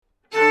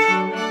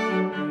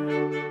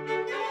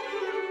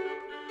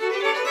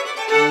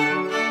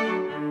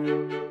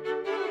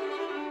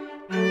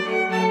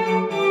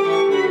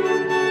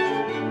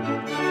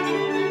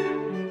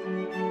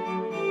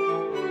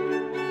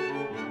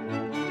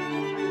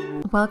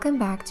Welcome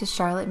back to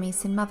Charlotte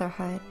Mason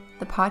Motherhood,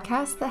 the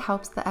podcast that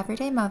helps the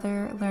everyday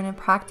mother learn a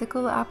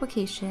practical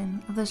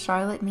application of the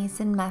Charlotte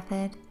Mason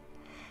method.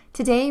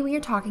 Today we are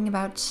talking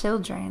about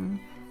children,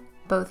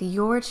 both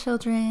your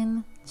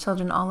children,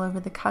 children all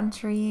over the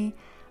country,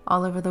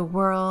 all over the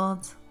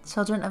world,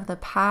 children of the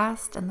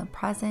past and the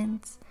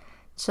present,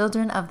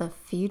 children of the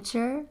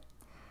future.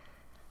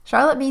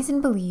 Charlotte Mason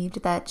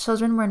believed that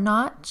children were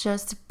not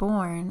just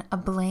born a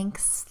blank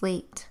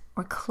slate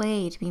or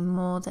clay to be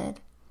molded.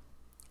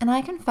 And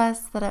I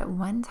confess that at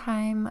one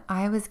time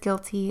I was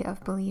guilty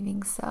of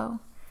believing so.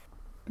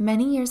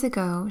 Many years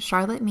ago,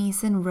 Charlotte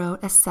Mason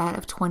wrote a set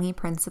of 20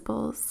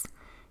 principles.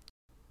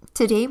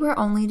 Today we're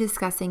only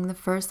discussing the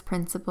first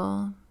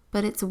principle,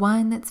 but it's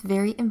one that's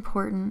very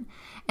important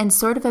and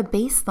sort of a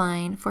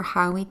baseline for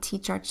how we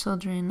teach our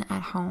children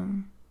at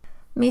home.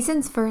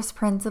 Mason's first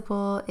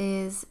principle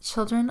is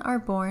children are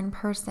born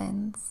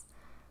persons.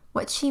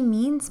 What she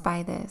means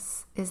by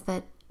this is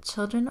that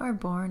children are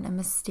born a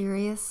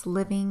mysterious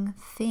living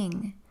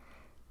thing.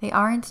 They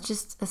aren't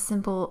just a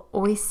simple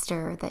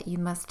oyster that you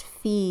must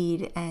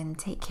feed and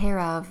take care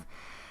of.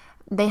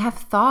 They have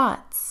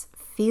thoughts,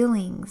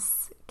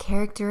 feelings,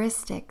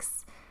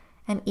 characteristics,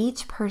 and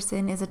each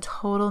person is a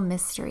total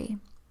mystery.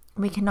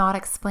 We cannot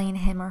explain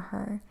him or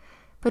her,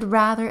 but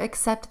rather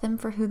accept them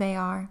for who they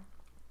are.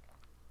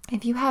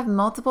 If you have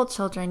multiple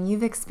children,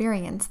 you've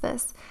experienced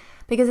this,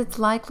 because it's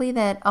likely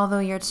that although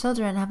your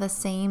children have the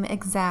same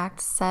exact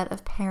set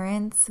of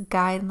parents,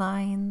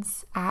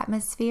 guidelines,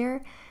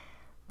 atmosphere,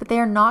 but they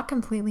are not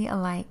completely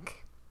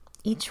alike.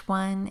 Each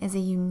one is a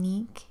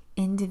unique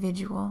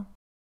individual.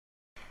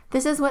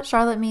 This is what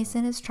Charlotte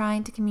Mason is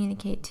trying to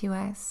communicate to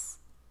us.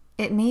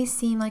 It may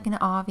seem like an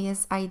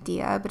obvious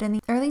idea, but in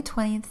the early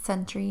 20th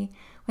century,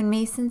 when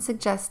Mason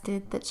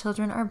suggested that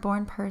children are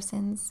born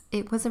persons,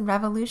 it was a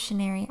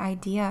revolutionary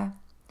idea.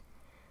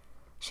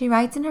 She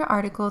writes in her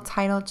article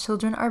titled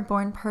Children Are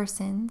Born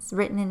Persons,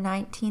 written in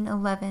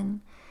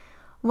 1911,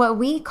 "What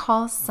we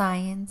call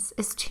science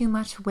is too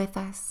much with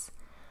us.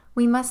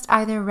 We must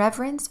either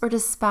reverence or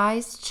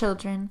despise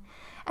children,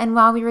 and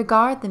while we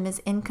regard them as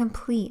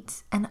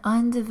incomplete and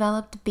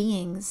undeveloped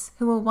beings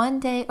who will one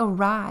day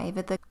arrive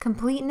at the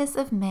completeness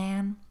of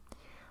man,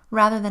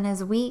 rather than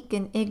as weak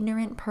and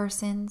ignorant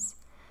persons,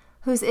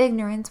 whose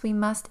ignorance we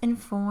must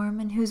inform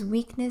and whose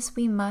weakness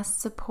we must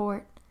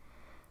support,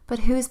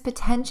 but whose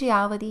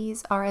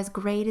potentialities are as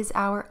great as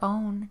our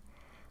own.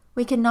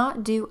 We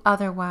cannot do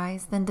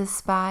otherwise than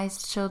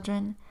despise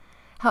children,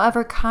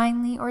 however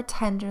kindly or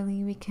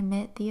tenderly we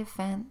commit the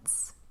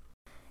offense."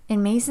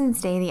 In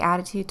Mason's day, the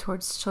attitude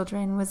towards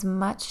children was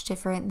much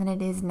different than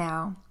it is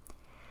now.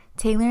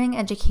 Tailoring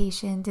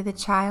education to the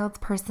child's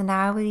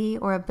personality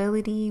or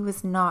ability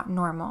was not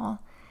normal.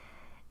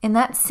 In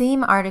that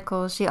same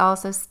article, she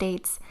also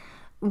states,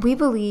 "We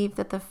believe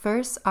that the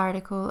first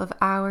article of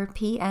our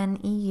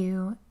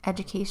PNEU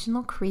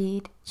educational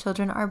creed,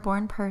 Children Are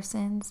Born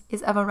Persons,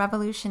 is of a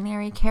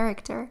revolutionary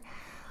character.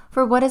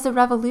 For what is a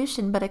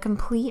revolution but a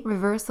complete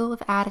reversal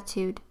of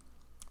attitude?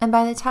 And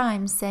by the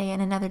time, say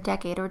in another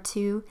decade or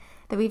two,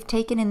 that we've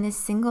taken in this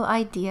single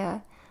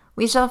idea,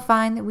 we shall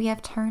find that we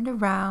have turned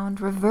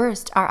around,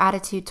 reversed our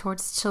attitude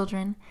towards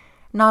children,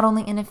 not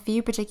only in a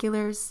few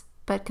particulars,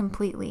 but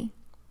completely."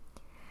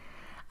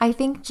 I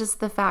think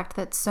just the fact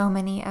that so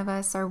many of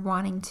us are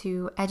wanting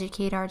to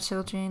educate our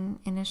children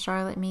in a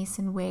Charlotte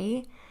Mason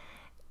way,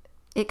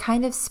 it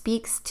kind of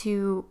speaks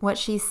to what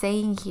she's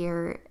saying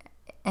here.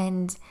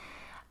 And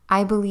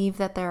I believe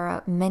that there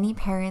are many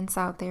parents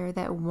out there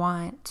that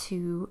want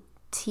to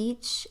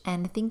teach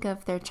and think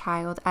of their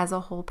child as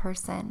a whole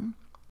person.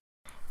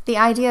 The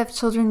idea of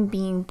children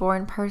being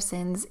born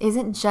persons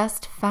isn't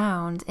just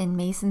found in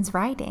Mason's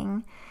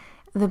writing.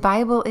 The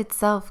Bible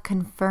itself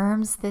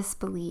confirms this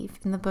belief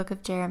in the book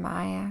of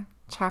Jeremiah,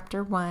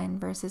 chapter 1,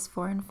 verses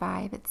 4 and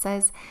 5. It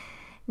says,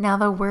 "Now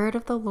the word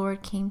of the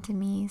Lord came to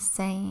me,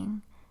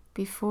 saying,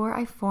 Before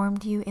I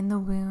formed you in the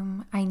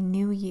womb, I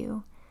knew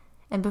you,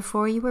 and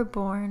before you were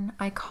born,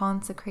 I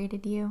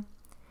consecrated you.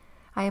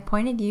 I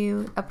appointed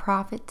you a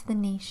prophet to the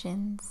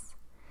nations."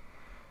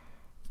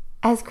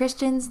 As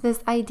Christians,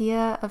 this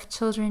idea of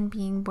children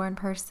being born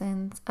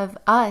persons, of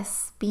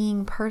us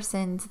being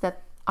persons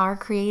that our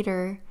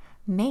Creator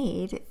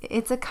made,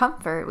 it's a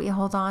comfort we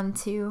hold on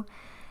to.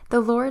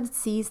 The Lord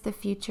sees the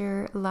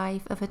future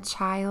life of a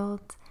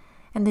child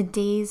and the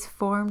days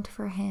formed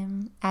for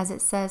him, as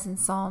it says in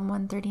Psalm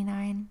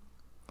 139.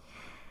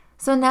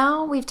 So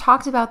now we've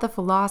talked about the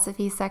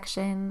philosophy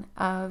section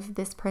of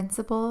this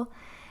principle,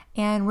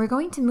 and we're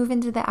going to move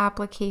into the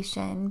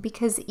application,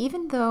 because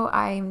even though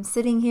I'm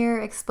sitting here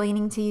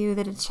explaining to you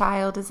that a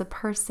child is a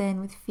person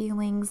with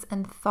feelings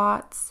and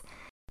thoughts,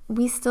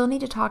 we still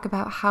need to talk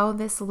about how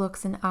this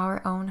looks in our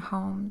own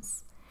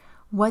homes.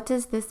 What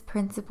does this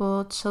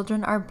principle,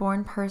 children are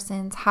born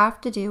persons,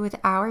 have to do with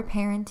our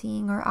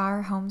parenting or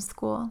our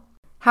homeschool?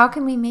 How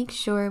can we make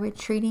sure we're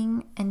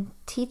treating and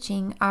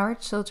teaching our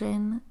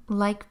children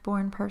like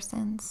born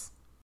persons?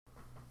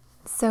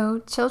 So,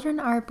 children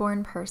are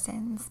born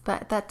persons,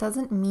 but that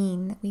doesn't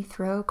mean that we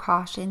throw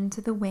caution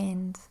to the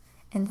wind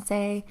and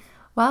say,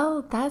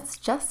 well, that's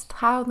just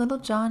how little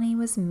Johnny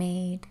was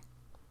made.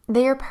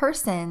 They are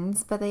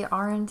persons, but they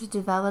aren't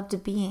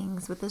developed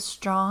beings with a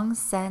strong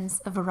sense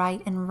of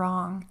right and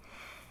wrong.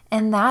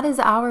 And that is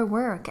our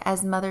work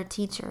as mother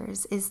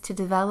teachers, is to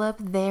develop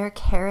their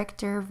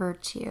character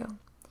virtue,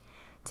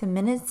 to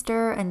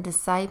minister and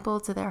disciple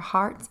to their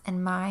hearts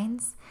and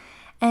minds.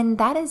 And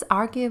that is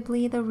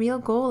arguably the real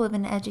goal of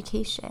an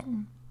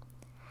education.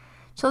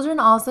 Children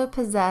also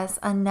possess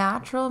a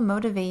natural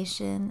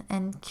motivation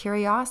and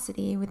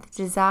curiosity with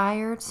the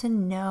desire to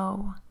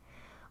know.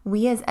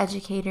 We as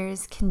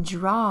educators can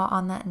draw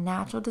on that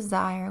natural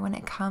desire when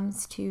it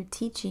comes to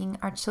teaching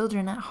our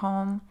children at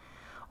home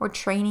or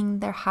training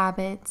their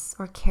habits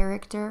or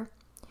character.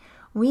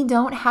 We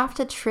don't have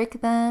to trick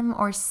them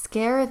or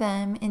scare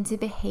them into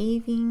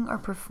behaving or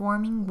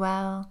performing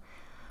well,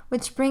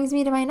 which brings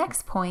me to my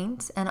next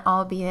point, an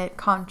albeit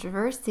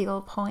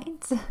controversial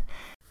point.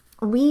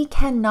 We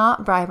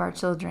cannot bribe our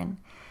children.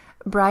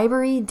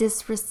 Bribery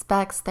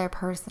disrespects their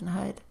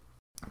personhood.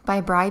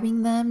 By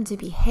bribing them to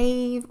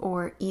behave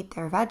or eat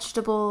their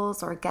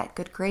vegetables or get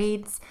good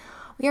grades,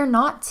 we are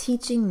not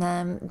teaching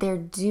them their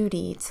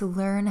duty to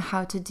learn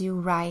how to do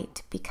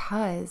right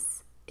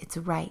because it's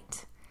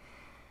right.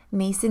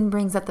 Mason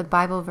brings up the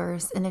Bible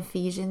verse in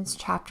Ephesians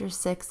chapter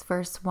 6,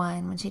 verse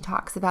 1, when she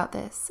talks about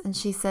this. And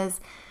she says,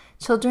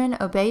 "Children,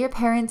 obey your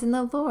parents in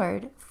the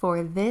Lord,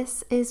 for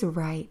this is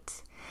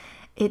right."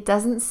 It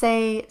doesn't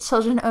say,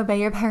 "Children,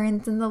 obey your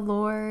parents in the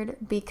Lord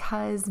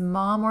because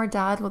mom or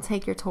dad will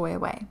take your toy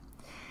away."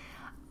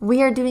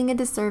 We are doing a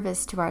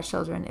disservice to our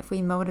children if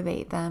we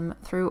motivate them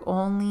through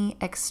only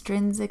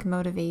extrinsic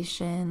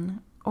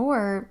motivation,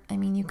 or,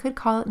 you could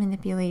call it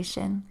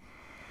manipulation.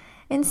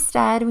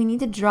 Instead, we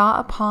need to draw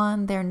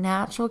upon their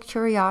natural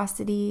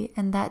curiosity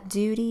and that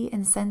duty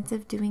and sense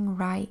of doing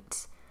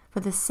right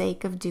for the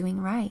sake of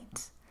doing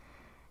right.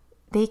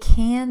 They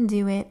can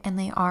do it and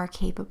they are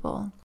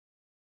capable.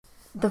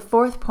 The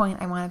fourth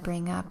point I want to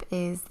bring up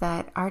is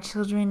that our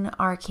children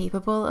are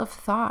capable of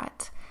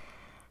thought.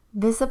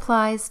 This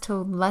applies to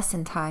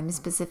lesson time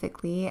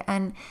specifically,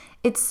 and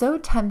it's so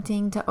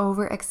tempting to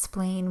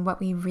over-explain what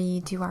we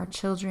read to our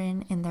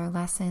children in their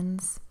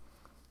lessons.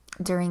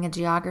 During a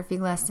geography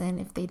lesson,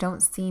 if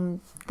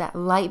that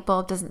light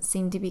bulb doesn't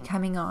seem to be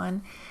coming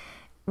on,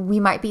 we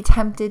might be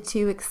tempted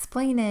to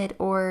explain it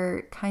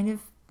or kind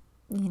of,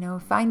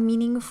 find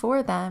meaning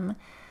for them.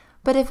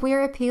 But if we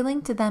are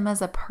appealing to them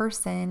as a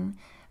person,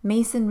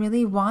 Mason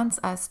really wants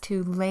us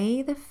to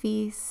lay the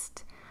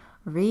feast,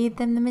 read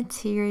them the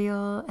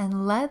material,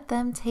 and let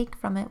them take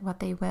from it what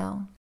they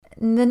will.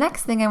 The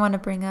next thing I want to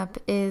bring up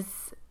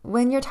is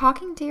when you're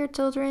talking to your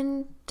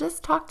children,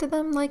 just talk to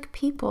them like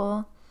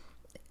people.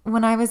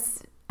 When I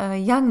was a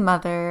young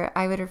mother,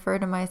 I would refer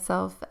to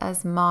myself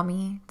as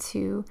mommy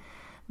to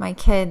my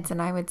kids,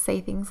 and I would say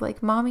things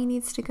like, "Mommy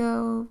needs to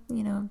go,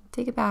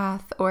 take a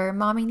bath," or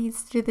 "Mommy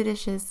needs to do the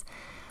dishes."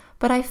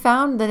 But I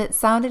found that it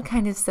sounded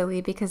kind of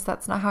silly because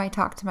that's not how I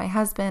talk to my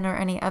husband or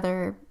any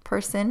other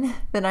person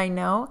that I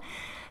know.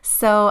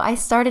 So I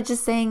started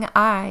just saying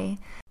I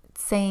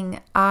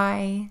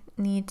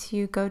need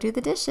to go do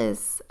the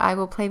dishes. I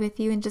will play with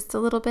you in just a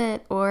little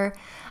bit, or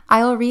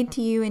I will read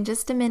to you in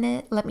just a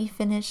minute. Let me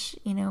finish,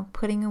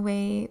 putting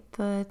away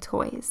the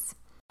toys.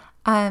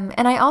 And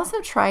I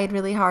also tried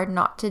really hard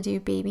not to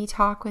do baby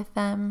talk with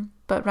them,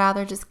 but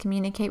rather just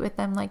communicate with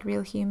them like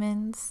real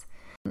humans.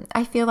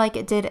 I feel like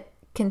it did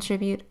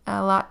contribute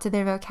a lot to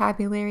their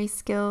vocabulary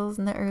skills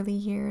in the early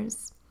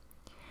years.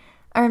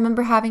 I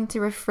remember having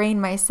to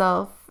refrain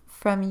myself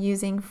from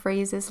using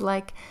phrases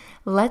like,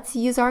 "Let's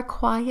use our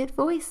quiet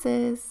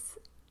voices."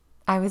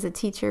 I was a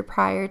teacher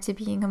prior to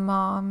being a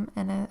mom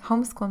and a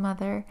homeschool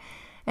mother,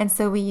 and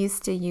so we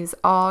used to use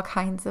all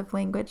kinds of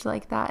language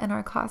like that in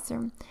our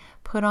classroom.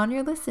 Put on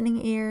your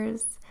listening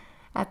ears,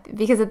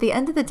 because at the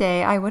end of the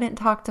day, I wouldn't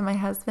talk to my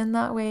husband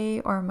that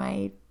way or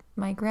my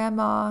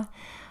grandma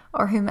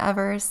or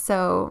whomever,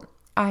 so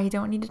I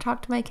don't need to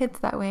talk to my kids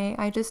that way.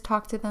 I just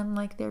talk to them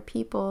like they're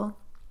people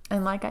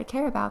and like I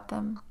care about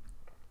them.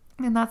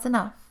 And that's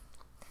enough.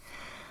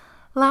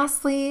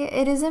 Lastly,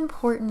 it is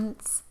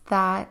important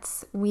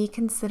that we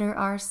consider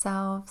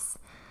ourselves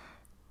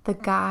the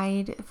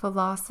guide,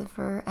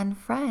 philosopher, and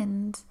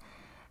friend.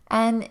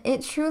 And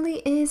it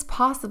truly is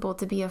possible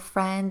to be a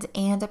friend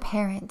and a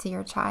parent to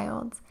your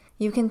child.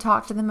 You can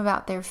talk to them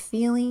about their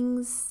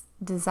feelings,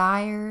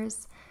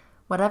 desires,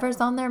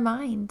 whatever's on their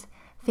mind,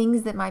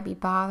 things that might be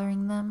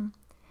bothering them.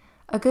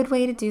 A good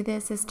way to do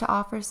this is to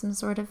offer some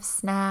sort of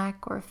snack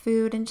or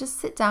food and just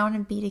sit down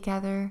and be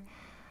together.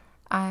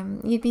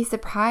 You'd be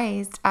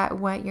surprised at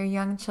what your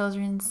young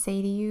children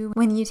say to you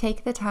when you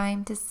take the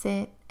time to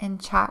sit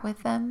and chat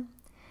with them.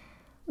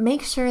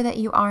 Make sure that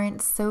you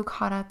aren't so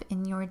caught up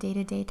in your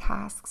day-to-day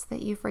tasks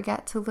that you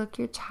forget to look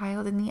your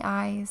child in the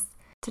eyes,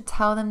 to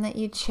tell them that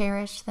you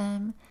cherish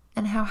them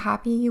and how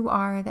happy you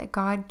are that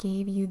God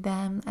gave you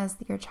them as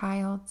your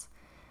child.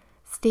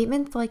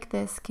 Statements like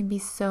this can be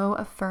so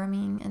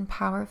affirming and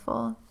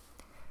powerful.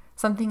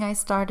 Something I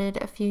started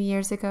a few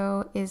years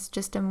ago is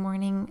just a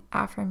morning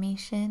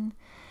affirmation.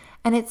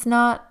 And it's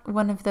not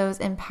one of those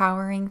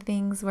empowering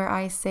things where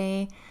I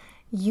say,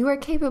 you are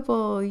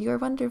capable, you are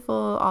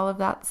wonderful, all of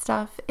that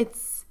stuff.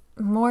 It's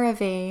more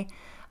of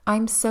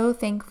I'm so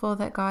thankful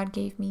that God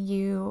gave me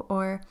you,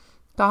 or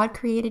God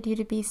created you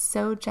to be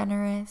so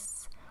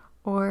generous,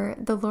 or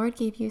the Lord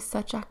gave you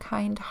such a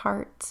kind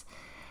heart.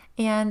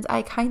 And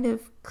I kind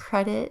of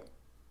credit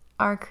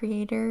our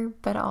Creator,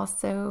 but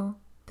also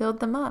build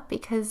them up,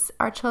 because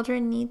our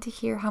children need to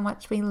hear how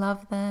much we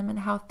love them and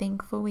how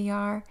thankful we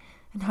are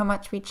and how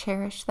much we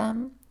cherish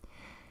them.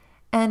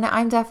 And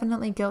I'm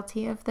definitely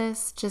guilty of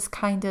this, just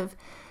kind of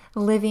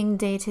living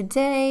day to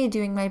day,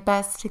 doing my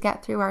best to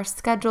get through our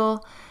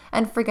schedule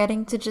and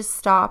forgetting to just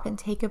stop and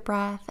take a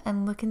breath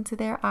and look into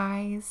their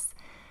eyes.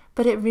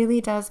 But it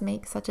really does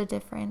make such a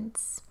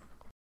difference.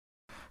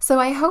 So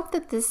I hope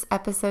that this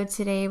episode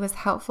today was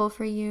helpful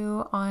for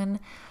you on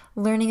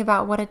learning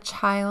about what a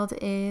child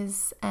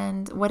is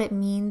and what it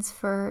means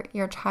for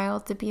your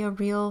child to be a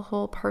real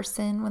whole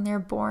person when they're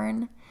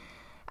born.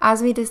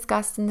 As we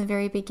discussed in the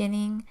very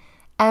beginning,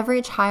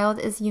 every child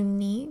is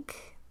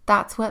unique.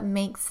 That's what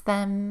makes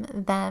them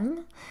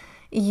them.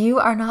 You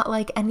are not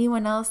like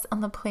anyone else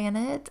on the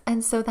planet,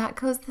 and so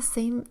that's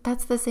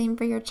the same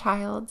for your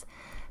child.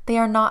 They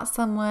are not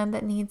someone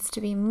that needs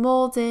to be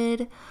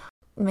molded,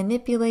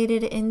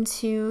 manipulated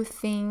into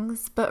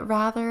things, but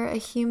rather a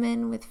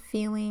human with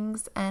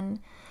feelings and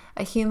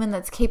a human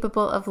that's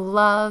capable of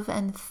love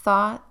and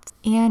thought.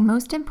 And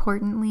most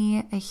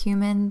importantly, a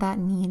human that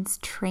needs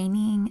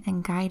training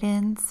and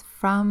guidance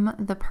from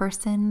the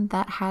person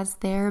that has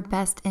their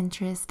best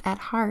interest at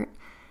heart,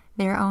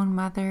 their own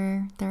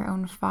mother, their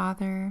own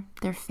father,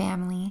 their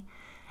family.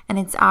 And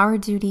it's our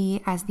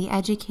duty as the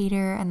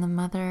educator and the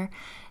mother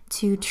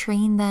to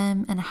train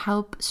them and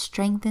help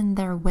strengthen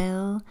their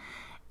will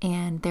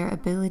and their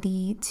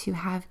ability to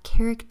have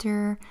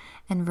character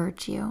and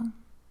virtue.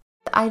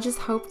 I just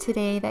hope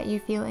today that you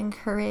feel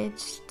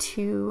encouraged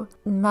to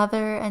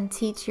mother and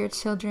teach your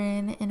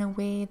children in a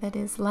way that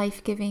is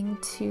life-giving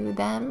to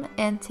them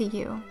and to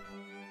you.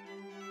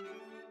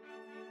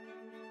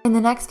 In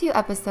the next few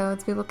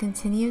episodes, we will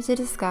continue to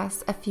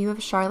discuss a few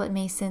of Charlotte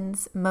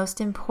Mason's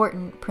most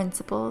important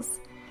principles.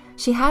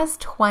 She has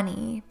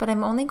 20, but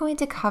I'm only going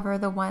to cover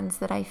the ones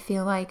that I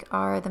feel like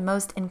are the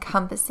most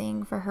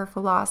encompassing for her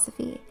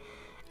philosophy.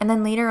 And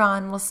then later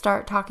on, we'll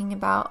start talking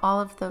about all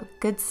of the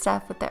good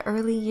stuff with the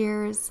early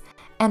years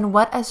and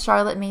what a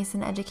Charlotte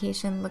Mason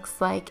education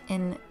looks like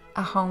in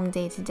a home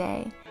day to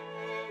day.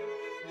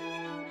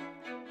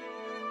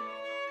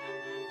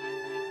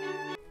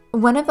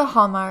 One of the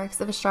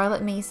hallmarks of a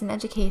Charlotte Mason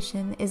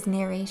education is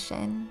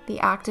narration, the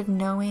act of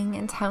knowing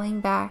and telling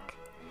back.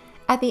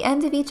 At the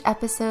end of each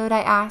episode,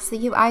 I ask that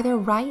you either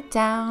write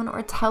down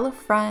or tell a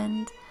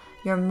friend,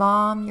 your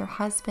mom, your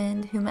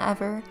husband,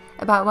 whomever,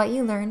 about what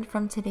you learned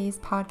from today's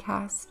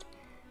podcast.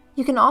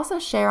 You can also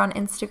share on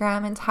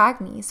Instagram and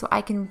tag me so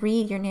I can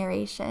read your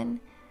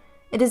narration.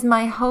 It is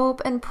my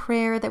hope and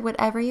prayer that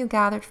whatever you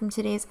gathered from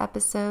today's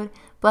episode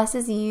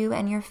blesses you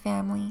and your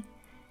family.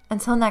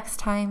 Until next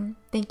time,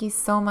 thank you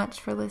so much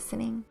for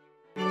listening.